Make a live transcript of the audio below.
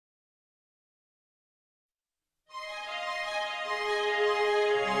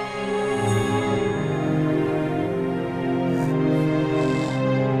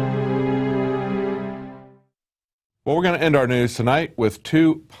Well, we're going to end our news tonight with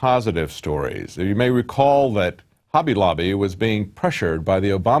two positive stories. You may recall that Hobby Lobby was being pressured by the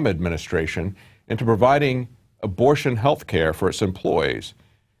Obama administration into providing abortion health care for its employees.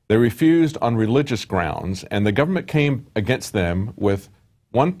 They refused on religious grounds, and the government came against them with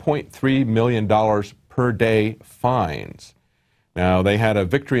 $1.3 million per day fines. Now, they had a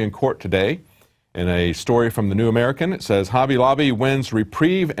victory in court today. In a story from the New American, it says Hobby Lobby wins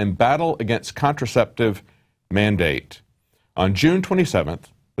reprieve in battle against contraceptive mandate. On June 27th,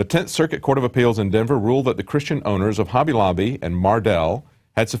 the 10th Circuit Court of Appeals in Denver ruled that the Christian owners of Hobby Lobby and Mardel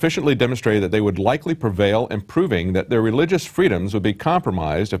had sufficiently demonstrated that they would likely prevail in proving that their religious freedoms would be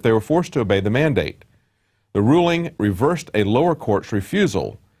compromised if they were forced to obey the mandate. The ruling reversed a lower court's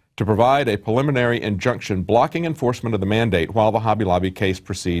refusal to provide a preliminary injunction blocking enforcement of the mandate while the Hobby Lobby case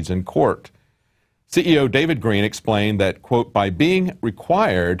proceeds in court. CEO David Green explained that, quote, by being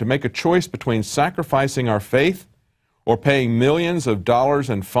required to make a choice between sacrificing our faith or paying millions of dollars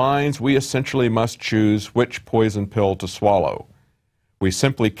in fines, we essentially must choose which poison pill to swallow. We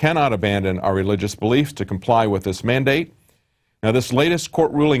simply cannot abandon our religious beliefs to comply with this mandate. Now, this latest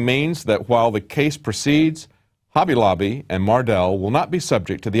court ruling means that while the case proceeds, Hobby Lobby and Mardel will not be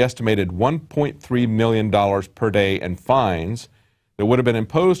subject to the estimated $1.3 million per day in fines that would have been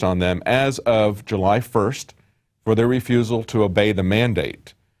imposed on them as of July 1st for their refusal to obey the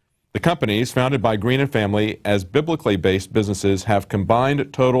mandate. The companies, founded by Green and family as biblically based businesses, have combined a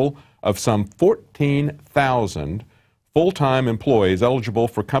total of some 14,000 full-time employees eligible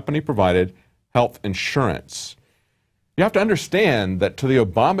for company-provided health insurance. You have to understand that to the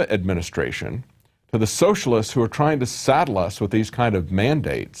Obama administration, to the socialists who are trying to saddle us with these kind of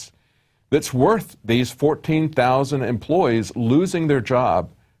mandates, that's worth these 14,000 employees losing their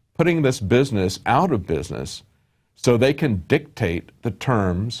job, putting this business out of business so they can dictate the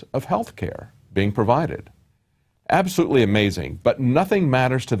terms of health care being provided. Absolutely amazing, but nothing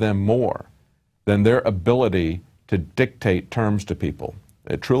matters to them more than their ability to dictate terms to people.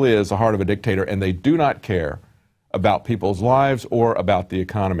 It truly is the heart of a dictator, and they do not care about people's lives or about the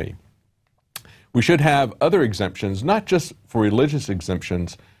economy. We should have other exemptions, not just for religious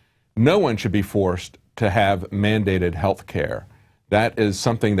exemptions. No one should be forced to have mandated health care. That is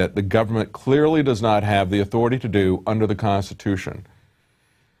something that the government clearly does not have the authority to do under the Constitution.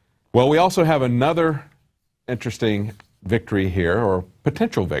 Well, we also have another interesting victory here, or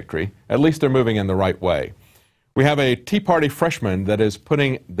potential victory. At least they're moving in the right way. We have a Tea Party freshman that is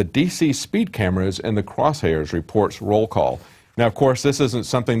putting the D.C. speed cameras in the crosshairs, reports Roll Call. Now, of course, this isn't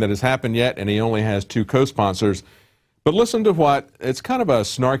something that has happened yet, and he only has two co-sponsors. But listen to what, it's kind of a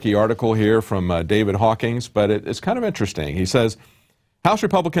snarky article here from David Hawkins, but it's kind of interesting. He says, House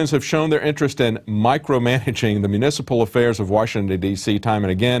Republicans have shown their interest in micromanaging the municipal affairs of Washington, D.C. time and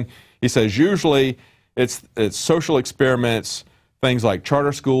again. He says usually it's social experiments, things like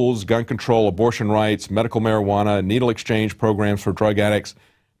charter schools, gun control, abortion rights, medical marijuana, needle exchange programs for drug addicts.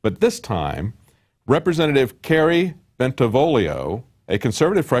 But this time, Representative Carrie Bentivolio, a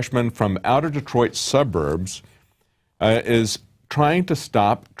conservative freshman from outer Detroit suburbs, is trying to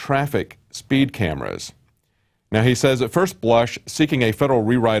stop traffic speed cameras. Now, he says, at first blush, seeking a federal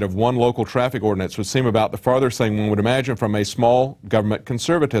rewrite of one local traffic ordinance would seem about the farthest thing one would imagine from a small government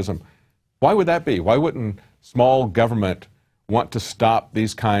conservatism. Why would that be? Why wouldn't small government want to stop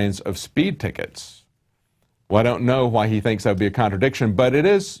these kinds of speed tickets? Well, I don't know why he thinks that would be a contradiction, but it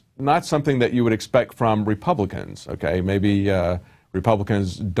is not something that you would expect from Republicans, okay? Maybe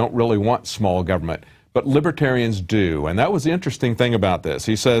Republicans don't really want small government, but libertarians do. And that was the interesting thing about this.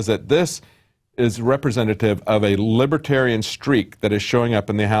 He says that this is representative of a libertarian streak that is showing up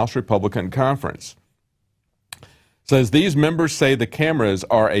in the House Republican Conference. Says these members say the cameras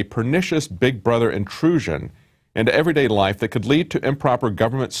are a pernicious big brother intrusion into everyday life that could lead to improper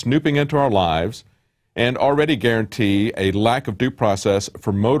government snooping into our lives and already guarantee a lack of due process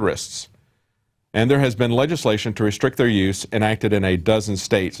for motorists. And there has been legislation to restrict their use enacted in a dozen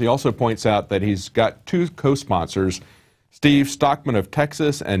states. He also points out that he's got two co-sponsors, Steve Stockman of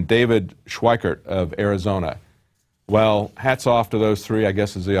Texas and David Schweikert of Arizona. Well, hats off to those three, I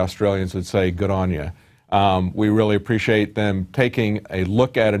guess as the Australians would say, good on you. We really appreciate them taking a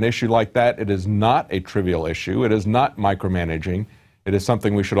look at an issue like that. It is not a trivial issue. It is not micromanaging. It is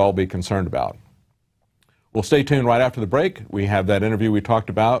something we should all be concerned about. Well, stay tuned right after the break. We have that interview we talked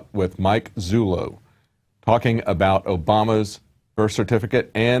about with Mike Zullo, talking about Obama's birth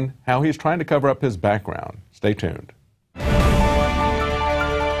certificate and how he's trying to cover up his background. Stay tuned.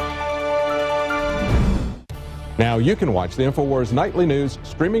 Now you can watch the InfoWars Nightly News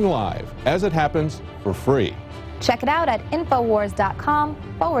streaming live as it happens for free. Check it out at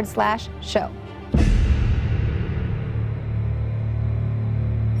Infowars.com/show.